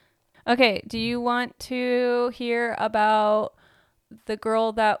 Okay, do you want to hear about the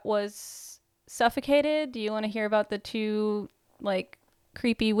girl that was suffocated? Do you want to hear about the 2 like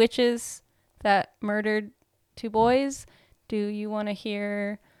creepy witches that murdered 2 boys? Do you want to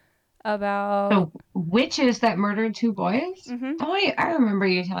hear about the witches that murdered 2 boys? Mm-hmm. Oh, I remember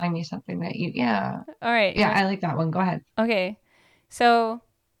you telling me something that yeah. All right. Yeah, I like that one. Go ahead. Okay. So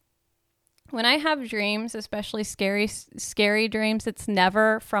when I have dreams, especially scary dreams, it's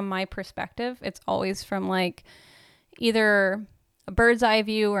never from my perspective. It's always from like either a bird's eye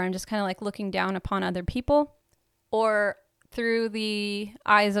view where I'm just kind of like looking down upon other people, or through the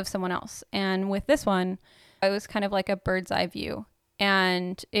eyes of someone else. And with this one, it was kind of like a bird's eye view.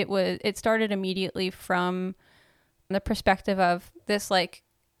 And it started immediately from the perspective of this like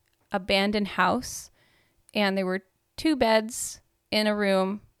abandoned house. And there were 2 beds in a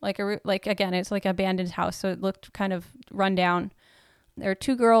room, like again, it's like an abandoned house. So it looked kind of run down. There were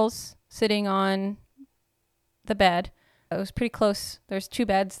 2 girls sitting on the bed. It was pretty close. There's 2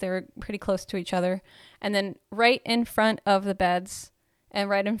 beds. They were pretty close to each other. And then right in front of the beds and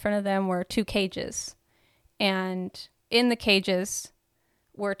right in front of them were 2 cages. and in the cages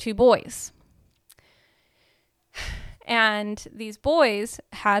were 2 boys. And these boys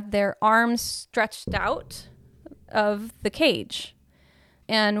had their arms stretched out of the cage.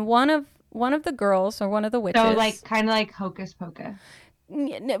 And one of the girls, or one of the witches. So like kind of like Hocus Pocus.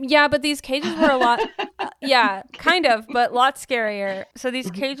 Yeah, but these cages were a lot yeah, kind of, but a lot scarier. So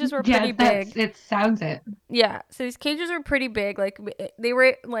these cages were pretty big. It sounds it. Yeah, so these cages were pretty big. Like they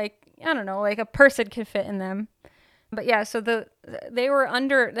were like, I don't know, like a person could fit in them. But yeah, so they were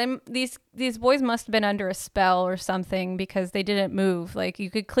under them. These boys must have been under a spell or something, because they didn't move. Like you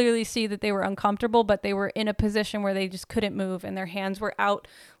could clearly see that they were uncomfortable, but they were in a position where they just couldn't move, and their hands were out,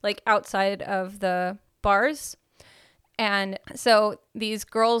 like outside of the bars. And so these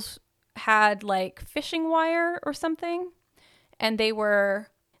girls had like fishing wire or something, and they were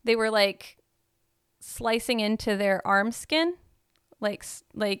like slicing into their arm skin,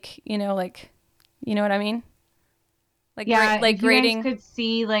 like you know what I mean? Like, yeah, like you grating. guys could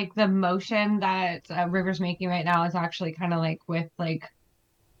see like the motion that River's making right now is actually kind of like with like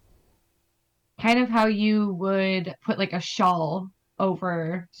kind of how you would put like a shawl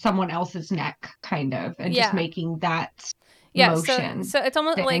over someone else's neck, kind of, and just making that motion. So it's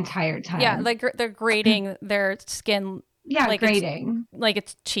almost the like entire time. Yeah, like they're grating their skin. Yeah, like grating. Like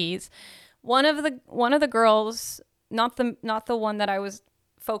it's cheese. One of the girls, not the one that I was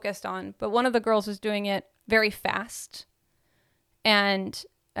focused on, but one of the girls was doing it very fast, and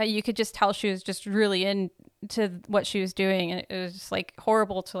you could just tell she was just really into what she was doing, and it was just like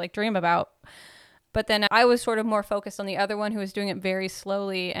horrible to like dream about. But then I was sort of more focused on the other one who was doing it very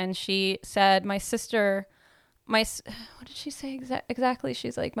slowly, and she said, what did she say exactly?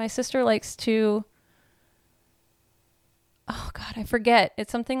 She's like, my sister likes to, oh God, I forget.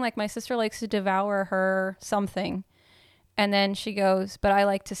 It's something like, my sister likes to devour her something. And then she goes, but I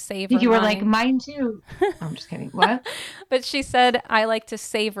like to savor mine. You were like, mine too. I'm just kidding. What? But she said, I like to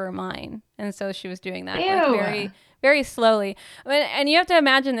savor mine. And so she was doing that like Ew. very, very slowly. And you have to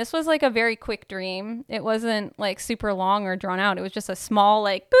imagine, this was like a very quick dream. It wasn't like super long or drawn out. It was just a small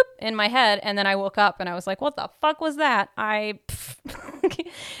like boop in my head. And then I woke up and I was like, what the fuck was that?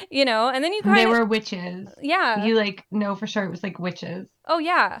 You know, and then you kind of... They were witches. Yeah. You like know for sure it was like witches. Oh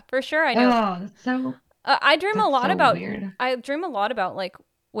yeah, for sure. I know. Oh, that's so... I dream a lot about weird. I dream a lot about like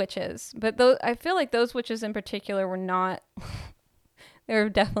witches, but those, I feel like those witches in particular were not they were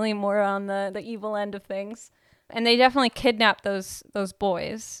definitely more on the evil end of things. And they definitely kidnapped those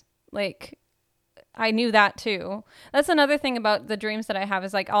boys. Like I knew that too. That's another thing about the dreams that I have,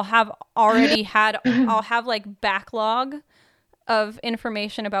 is like I'll have like backlog of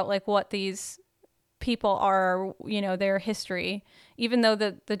information about like what these people are, you know, their history, even though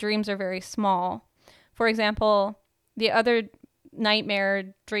the dreams are very small. For example, the other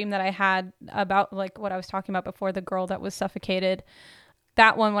nightmare dream that I had about like what I was talking about before, the girl that was suffocated,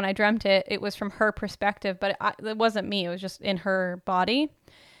 that one, when I dreamt it, it was from her perspective, but it wasn't me. It was just in her body.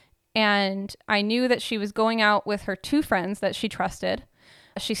 And I knew that she was going out with her 2 friends that she trusted.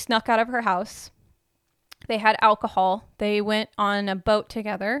 She snuck out of her house. They had alcohol. They went on a boat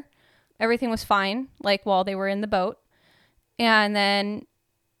together. Everything was fine, like while they were in the boat. And then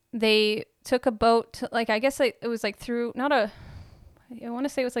they took a boat to, like, I guess it was like through, I want to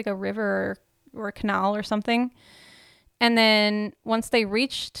say it was like a river or a canal or something. And then once they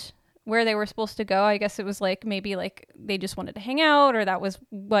reached where they were supposed to go, I guess it was like maybe like they just wanted to hang out, or that was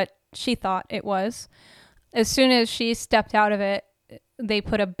what she thought it was. As soon as she stepped out of it, they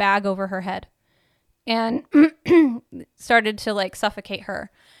put a bag over her head and started to like suffocate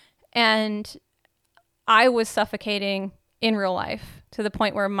her. And I was suffocating in real life to the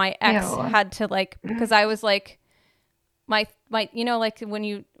point where my ex had to like, because I was like, my you know, like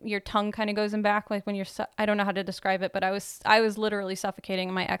when your tongue kind of goes in back, like when you're I don't know how to describe it, but I was literally suffocating,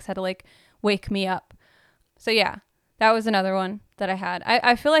 and my ex had to like wake me up. So yeah, that was another one that I had.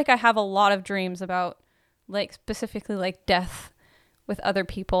 I feel like I have a lot of dreams about like specifically like death with other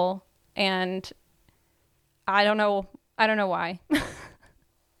people, and I don't know why.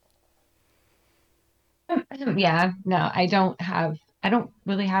 Yeah, no, I don't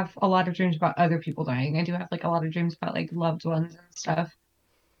really have a lot of dreams about other people dying. I do have like a lot of dreams about like loved ones and stuff.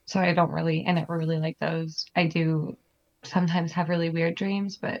 So I never really like those. I do sometimes have really weird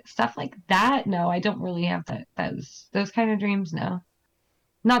dreams, but stuff like that, no, I don't really have those kind of dreams, no.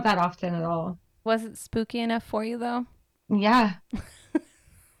 Not that often at all. Was it spooky enough for you though? Yeah.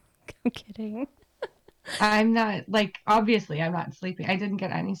 I'm kidding. I'm not, like, obviously I'm not sleeping. I didn't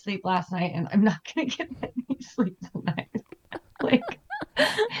get any sleep last night, and I'm not gonna get any sleep tonight. Like,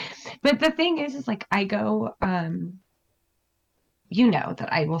 but the thing is like I go, you know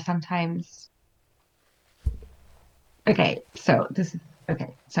that I will sometimes Okay, so this is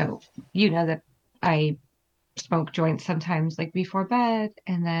okay. So you know that I smoke joints sometimes, like before bed,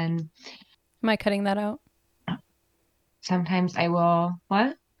 and then Am I cutting that out? sometimes I will.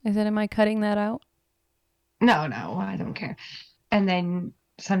 What? Am I cutting that out? No, no, I don't care. And then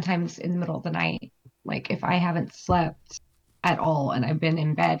sometimes in the middle of the night, like if I haven't slept at all and I've been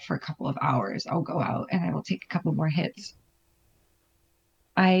in bed for a couple of hours, I'll go out and I will take a couple more hits.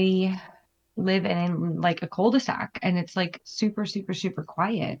 I live in like a cul-de-sac and it's like super, super, super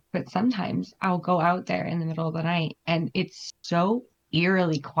quiet. But sometimes I'll go out there in the middle of the night and it's so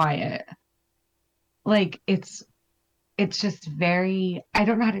eerily quiet. Like it's just very, I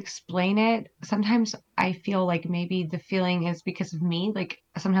don't know how to explain it. Sometimes I feel like maybe the feeling is because of me. Like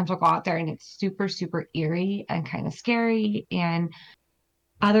sometimes I'll go out there and it's super, super eerie and kind of scary. And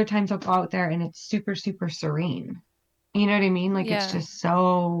other times I'll go out there and it's super, super serene. You know what I mean? Like it's Yeah. just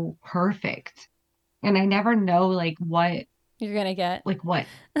so perfect. And I never know like what, You're going to get. like what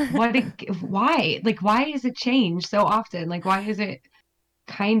why? Like why is it changed so often? Like why is it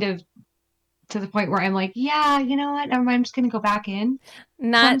kind of to the point where I'm like, yeah, you know what? Never mind, I'm just gonna go back in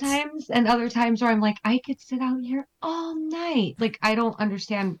Not sometimes, and other times where I'm like, I could sit out here all night. Like I don't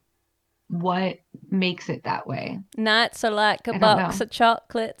understand what makes it that way. Nuts are like a I don't box know. of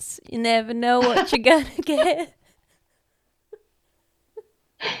chocolates. You never know what you're going to get.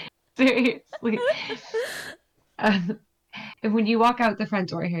 Seriously. Um, and when you walk out the front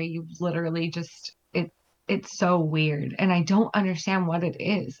door here, you literally just it's so weird, and I don't understand what it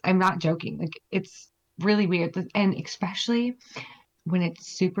is. I'm not joking. Like it's really weird, and especially when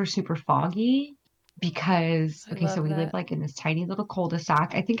it's super, super foggy because, I okay, so love we live that. like in this tiny little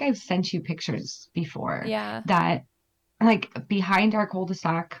cul-de-sac. I think I've sent you pictures before Yeah. that like behind our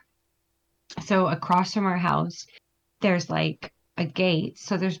cul-de-sac, so across from our house, there's like a gate.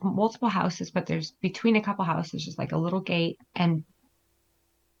 So there's multiple houses, but there's between a couple houses, just like a little gate. And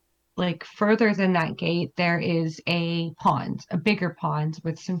like further than that gate, there is a pond, a bigger pond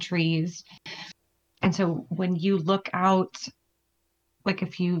with some trees. And so when you look out, like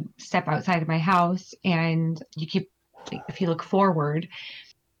if you step outside of my house and you keep like, if you look forward,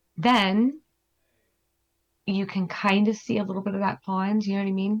 then you can kind of see a little bit of that pond, you know what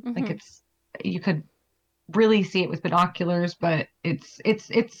I mean? Like Mm-hmm. it's you could really see it with binoculars, but it's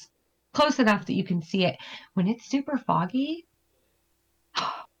close enough that you can see it. When it's super foggy,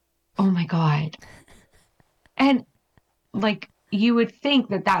 oh my God. And like you would think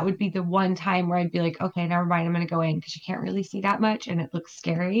that that would be the one time where I'd be like, okay, never mind, I'm gonna go in because you can't really see that much and it looks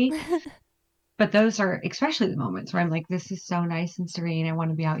scary. But those are especially the moments where I'm like, this is so nice and serene. I want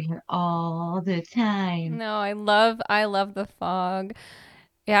to be out here all the time. No, I love the fog.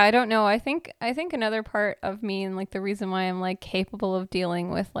 Yeah, I don't know. I think another part of me and like the reason why I'm like capable of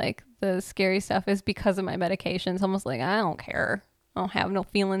dealing with like the scary stuff is because of my medications. Almost like I don't care. I don't have no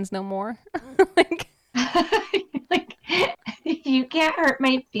feelings no more. Like Like, you can't hurt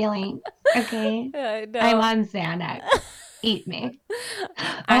my feelings, okay? I I'm know. on Xanax. Eat me.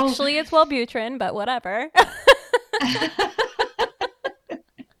 Oh, Actually, it's Wellbutrin, but whatever.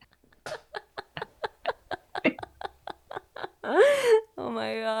 Oh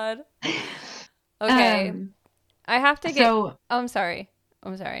my god. Okay, um, I have to get. so Oh, I'm sorry.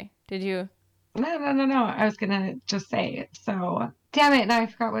 I'm sorry. Did you? no, no, no, no. I was gonna just say it. So damn it, now I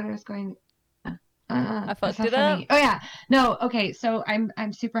forgot what I was going. I It's fucked so it up. funny. Oh yeah. No, okay. So I'm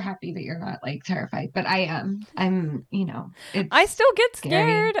super happy that you're not like terrified, but I am. I'm, I it's still get scary.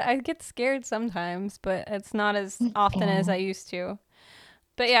 scared. I get scared sometimes, but it's not as often as Yeah. I used to.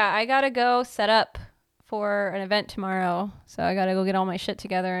 But yeah, I gotta go set up for an event tomorrow. So I gotta go get all my shit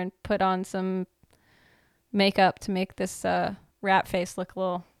together and put on some makeup to make this rat face look a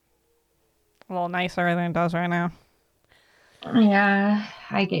little nicer than it does right now. Yeah,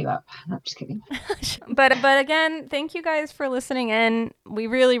 I gave up. I'm just kidding. But again, thank you guys for listening in. We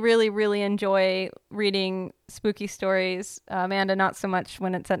really, really, really enjoy reading spooky stories. Amanda, not so much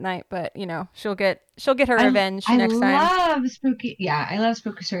when it's at night, but she'll get her revenge I next time. love spooky. Yeah, I love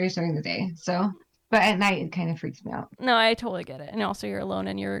spooky stories during the day. So, but at night it kind of freaks me out. No, I totally get it. And also, you're alone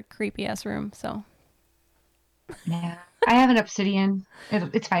in your creepy ass room, so. Yeah, I have an obsidian.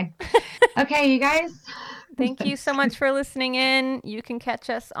 It's fine. Okay, you guys. Thank you so much for listening in. You can catch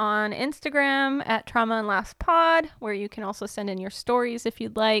us on Instagram at Trauma and Laughs Pod, where you can also send in your stories if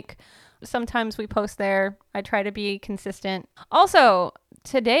you'd like. Sometimes we post there. I try to be consistent. Also,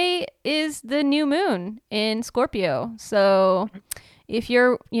 today is the new moon in Scorpio. So if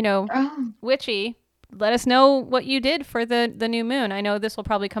you're, Oh, witchy, let us know what you did for the new moon. I know this will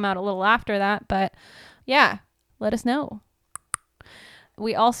probably come out a little after that, but yeah, let us know.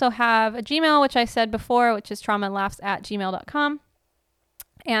 We also have a Gmail, which I said before, which is traumalaughs@gmail.com.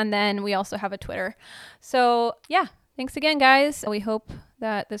 And then we also have a Twitter. So yeah, thanks again, guys. We hope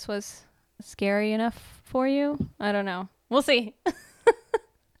that this was scary enough for you. I don't know. We'll see.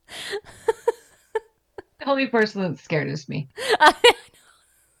 The only person that's scared is me.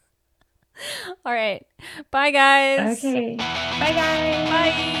 All right. Bye, guys. Okay. Bye, guys.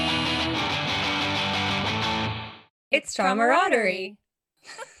 Bye. It's Traumaradery.